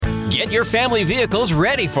Get your family vehicles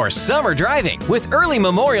ready for summer driving with early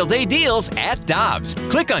Memorial Day deals at Dobbs.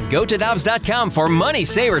 Click on GoToDobbs.com for money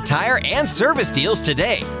saver tire and service deals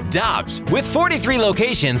today. Dobbs, with 43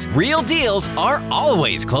 locations, real deals are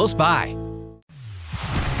always close by.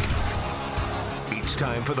 It's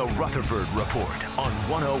time for the Rutherford Report on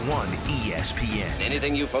 101 ESPN.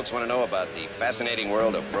 Anything you folks want to know about the fascinating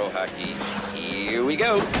world of pro hockey, here we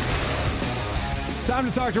go. Time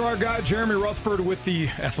to talk to our guy, Jeremy Rutherford with The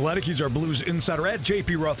Athletic. He's our Blues insider at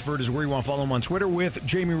JP Rutherford is where you want to follow him on Twitter with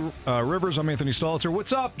Jamie Rivers. I'm Anthony Stalter.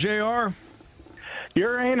 What's up, JR?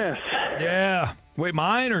 Uranus. Yeah. Wait,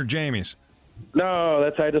 mine or Jamie's? No,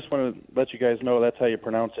 I just want to let you guys know that's how you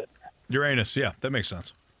pronounce it. Uranus, yeah, that makes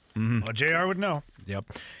sense. Mm-hmm. Well, JR would know.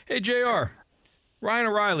 Yep. Hey, JR, Ryan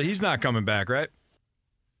O'Reilly, he's not coming back, right?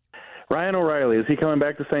 Ryan O'Reilly, is he coming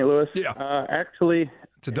back to St. Louis? Yeah. Actually,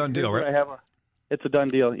 it's a done deal, right? It's a done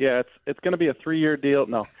deal. Yeah, it's going to be a 3-year deal.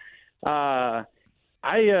 No. I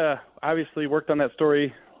obviously worked on that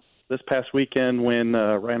story this past weekend when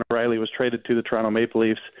Ryan O'Reilly was traded to the Toronto Maple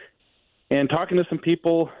Leafs. And talking to some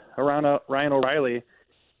people around Ryan O'Reilly,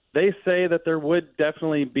 they say that there would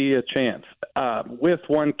definitely be a chance, with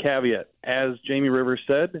one caveat. As Jamie Rivers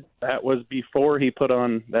said, that was before he put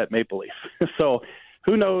on that Maple Leaf. So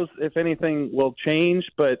who knows if anything will change,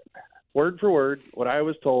 but word for word, what I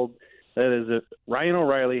was told, that is if Ryan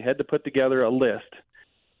O'Reilly had to put together a list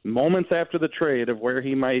moments after the trade of where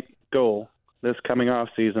he might go this coming off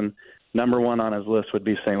season, number one on his list would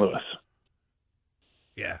be St. Louis.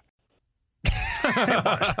 Yeah.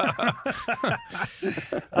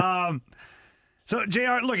 So,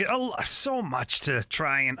 JR, look, so much to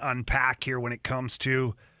try and unpack here when it comes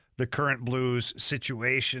to the current Blues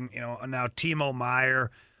situation. You know, now Timo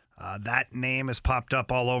Meier, that name has popped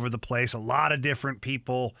up all over the place. A lot of different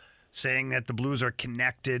people saying that the Blues are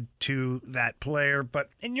connected to that player. But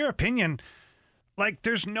in your opinion, like,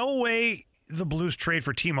 there's no way the Blues trade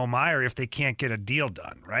for Timo Meier if they can't get a deal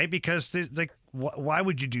done, right? Because, like, why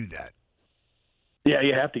would you do that? Yeah,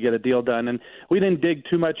 you have to get a deal done. And we didn't dig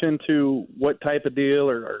too much into what type of deal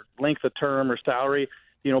or length of term or salary.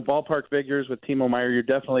 You know, ballpark figures with Timo Meier, you're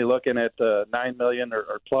definitely looking at $9 million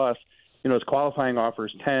or plus. You know, his qualifying offer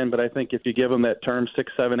is 10, but I think if you give him that term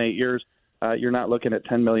 6, 7, 8 years, you're not looking at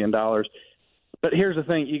 $10 million. But here's the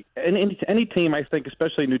thing. Any team, I think,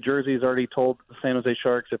 especially New Jersey, has already told the San Jose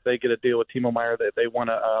Sharks if they get a deal with Timo Meier that they want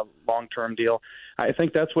a long-term deal. I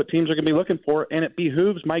think that's what teams are going to be looking for, and it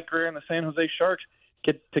behooves Mike Grier and the San Jose Sharks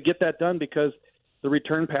to get that done because the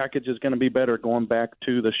return package is going to be better going back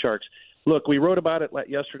to the Sharks. Look, we wrote about it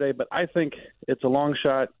yesterday, but I think it's a long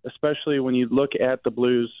shot, especially when you look at the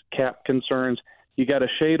Blues' cap concerns. You got a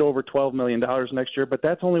shade over $12 million next year, but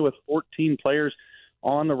that's only with 14 players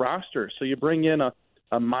on the roster. So you bring in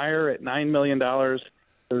a Meyer at $9 million.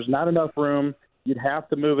 There's not enough room. You'd have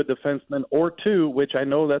to move a defenseman or two, which I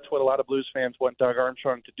know that's what a lot of Blues fans want Doug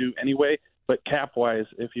Armstrong to do anyway. But cap-wise,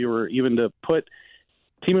 if you were even to put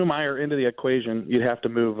Timo Meier into the equation, you'd have to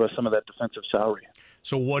move some of that defensive salary.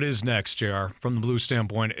 So what is next, JR, from the Blues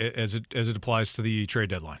standpoint as it applies to the trade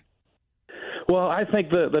deadline? Well, I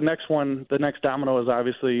think the next domino is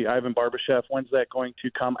obviously Ivan Barbashev. When's that going to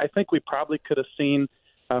come? I think we probably could have seen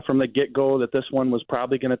from the get-go that this one was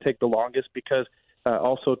probably going to take the longest because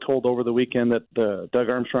also told over the weekend that Doug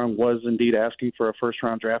Armstrong was indeed asking for a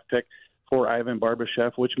first-round draft pick for Ivan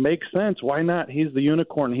Barbashev, which makes sense. Why not? He's the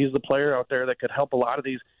unicorn. He's the player out there that could help a lot of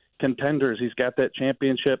these contenders. He's got that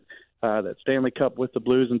championship, that Stanley Cup with the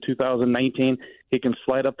Blues in 2019. He can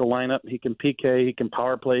slide up the lineup. He can PK. He can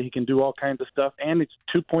power play. He can do all kinds of stuff. And it's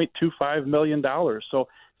 $2.25 million. So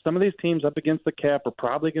some of these teams up against the cap are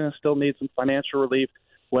probably going to still need some financial relief,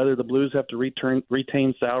 whether the Blues have to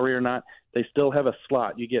retain salary or not. They still have a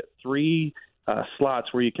slot. You get 3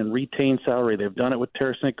 slots where you can retain salary. They've done it with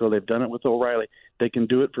Tarasenko. They've done it with O'Reilly. They can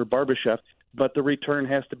do it for Barbashev, but the return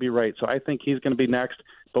has to be right. So I think he's going to be next,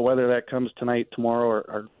 but whether that comes tonight, tomorrow,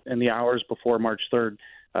 or in the hours before March 3rd,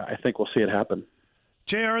 I think we'll see it happen.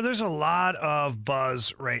 JR, there's a lot of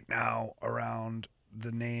buzz right now around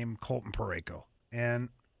the name Colton Parayko. And,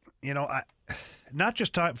 you know, not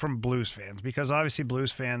just from Blues fans, because obviously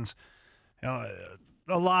Blues fans, you know,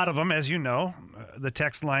 a lot of them, as you know, the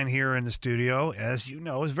text line here in the studio, as you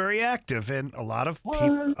know, is very active. And a lot of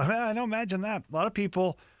people, I don't imagine that. A lot of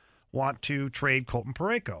people want to trade Colton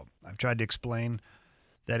Parayko. I've tried to explain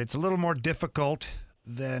that it's a little more difficult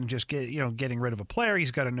than just getting rid of a player.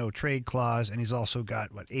 He's got a no trade clause, and he's also got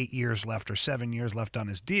 8 years left or 7 years left on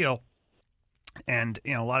his deal. And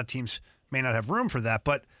a lot of teams may not have room for that.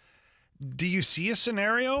 But do you see a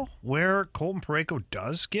scenario where Colton Parayko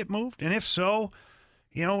does get moved? And if so,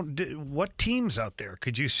 what teams out there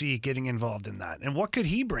could you see getting involved in that? And what could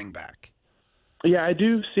he bring back? Yeah, I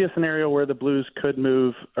do see a scenario where the Blues could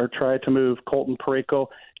move or try to move Colton Parayko.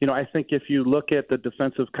 I think if you look at the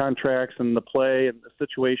defensive contracts and the play and the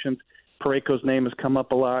situations, Parayko's name has come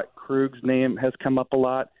up a lot. Krug's name has come up a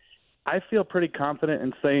lot. I feel pretty confident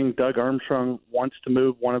in saying Doug Armstrong wants to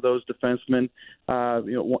move one of those defensemen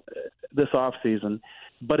this offseason.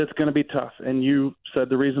 But it's going to be tough, and you said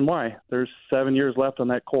the reason why. There's 7 years left on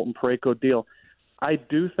that Colton Parayko deal. I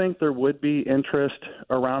do think there would be interest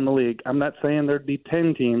around the league. I'm not saying there'd be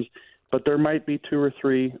 10 teams, but there might be 2 or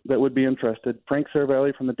 3 that would be interested. Frank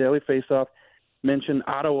Saravelli from the Daily Faceoff mentioned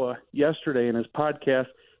Ottawa yesterday in his podcast.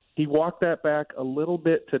 He walked that back a little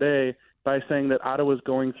bit today by saying that Ottawa's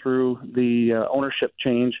going through the ownership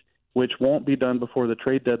change, which won't be done before the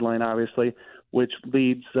trade deadline, obviously, which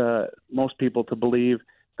leads most people to believe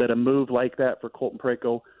that a move like that for Colton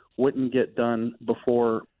Parayko wouldn't get done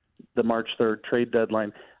before the March 3rd trade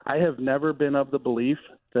deadline. I have never been of the belief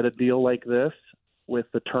that a deal like this, with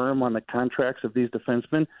the term on the contracts of these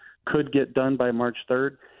defensemen, could get done by March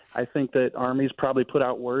 3rd. I think that Army's probably put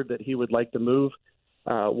out word that he would like to move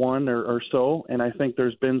one or so, and I think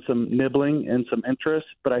there's been some nibbling and some interest,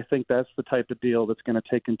 but I think that's the type of deal that's going to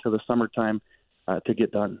take into the summertime to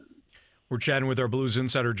get done. We're chatting with our Blues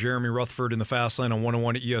insider, Jeremy Rutherford, in the Fast Lane on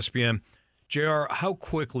 101 at ESPN. JR, how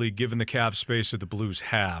quickly, given the cap space that the Blues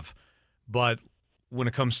have, but when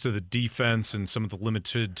it comes to the defense and some of the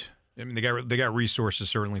limited, they got resources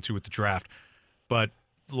certainly too with the draft, but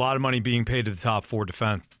a lot of money being paid to the top 4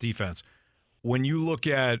 defense. When you look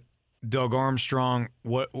at Doug Armstrong,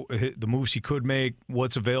 what the moves he could make,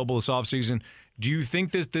 what's available this offseason, do you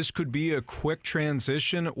think that this could be a quick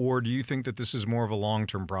transition, or do you think that this is more of a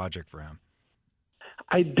long-term project for him?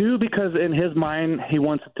 I do, because in his mind, he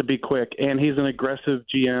wants it to be quick, and he's an aggressive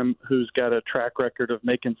GM who's got a track record of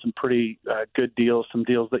making some pretty good deals, some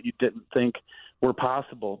deals that you didn't think were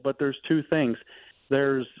possible. But there's 2 things.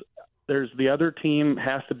 There's the other team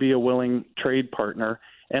has to be a willing trade partner,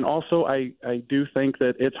 and also I do think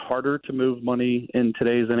that it's harder to move money in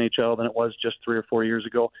today's NHL than it was just 3 or 4 years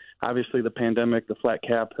ago. Obviously, the pandemic, the flat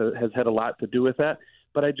cap has had a lot to do with that,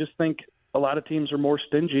 but I just think a lot of teams are more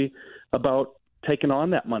stingy about taking on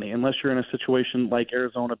that money, unless you're in a situation like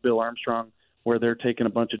Arizona, Bill Armstrong, where they're taking a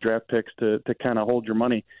bunch of draft picks to kind of hold your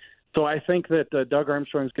money. So I think that Doug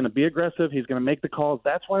Armstrong is going to be aggressive. He's going to make the calls.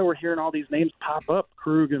 That's why we're hearing all these names pop up,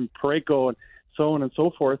 Krug and Parayko and so on and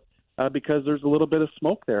so forth, because there's a little bit of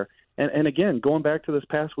smoke there. And again, going back to this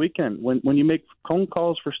past weekend, when you make phone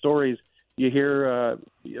calls for stories, you hear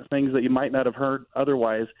things that you might not have heard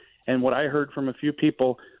otherwise. And what I heard from a few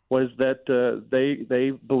people was that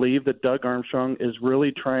they believe that Doug Armstrong is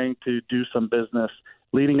really trying to do some business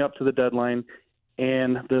leading up to the deadline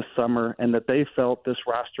and this summer, and that they felt this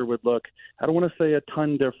roster would look, I don't want to say a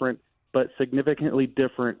ton different, but significantly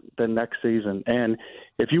different than next season. And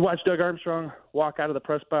if you watch Doug Armstrong walk out of the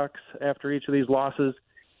press box after each of these losses,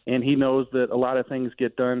 and he knows that a lot of things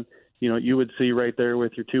get done, you would see right there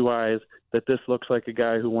with your 2 eyes that this looks like a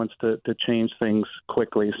guy who wants to change things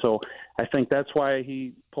quickly. So I think that's why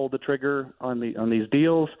he pulled the trigger on these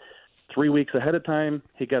deals 3 weeks ahead of time.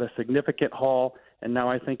 He got a significant haul, and now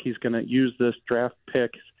I think he's going to use this draft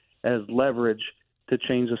picks as leverage to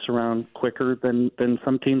change this around quicker than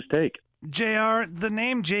some teams take. JR, the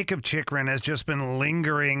name Jacob Chychrun has just been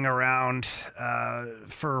lingering around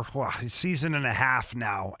for a season and a half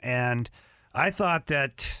now, and I thought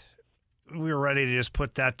that we were ready to just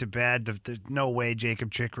put that to bed. There's no way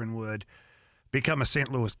Jacob Chychrun would become a St.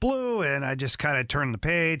 Louis Blue, and I just kind of turned the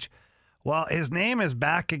page. Well, his name is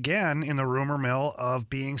back again in the rumor mill of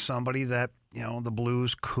being somebody that, the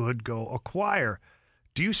Blues could go acquire.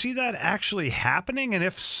 Do you see that actually happening? And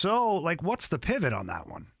if so, what's the pivot on that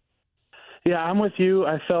one? Yeah, I'm with you.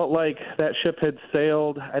 I felt like that ship had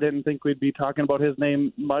sailed. I didn't think we'd be talking about his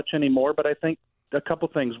name much anymore, but I think a couple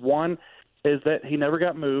things. One is that he never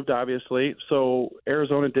got moved, obviously. So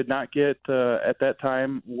Arizona did not get, at that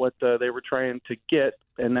time, what they were trying to get.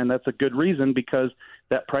 And then that's a good reason, because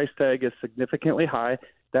that price tag is significantly high.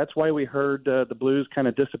 That's why we heard the Blues kind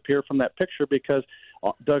of disappear from that picture, because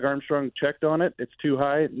Doug Armstrong checked on it. It's too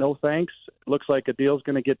high. No thanks. It looks like a deal's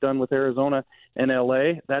going to get done with Arizona and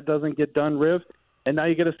L.A. That doesn't get done, Riv. And now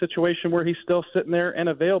you get a situation where he's still sitting there and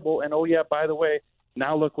available. And, oh, yeah, by the way,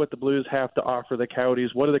 now look what the Blues have to offer the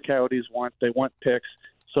Coyotes. What do the Coyotes want? They want picks,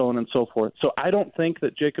 so on and so forth. So I don't think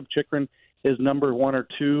that Jacob Chychrun is number 1 or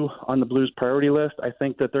 2 on the Blues priority list. I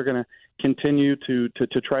think that they're going to continue to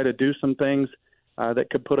try to do some things that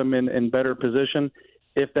could put them in better position.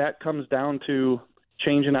 If that comes down to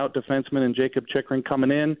changing out defensemen and Jacob Chychrun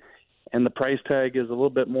coming in and the price tag is a little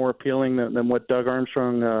bit more appealing than what Doug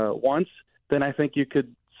Armstrong wants, then I think you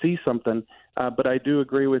could see something. But I do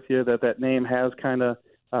agree with you that name has kind of,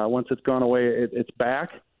 once it's gone away, it's back,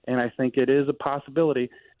 and I think it is a possibility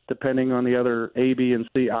depending on the other A, B, and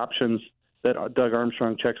C options that Doug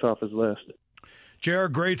Armstrong checks off his list. JR,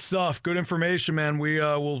 great stuff. Good information, man.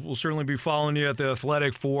 We'll certainly be following you at The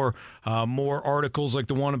Athletic for more articles like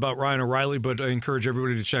the one about Ryan O'Reilly, but I encourage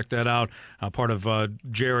everybody to check that out. Part of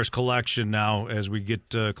JR's collection now as we get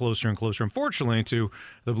closer and closer, unfortunately, to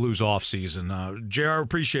the Blues offseason. JR,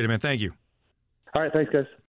 appreciate it, man. Thank you. All right, thanks, guys.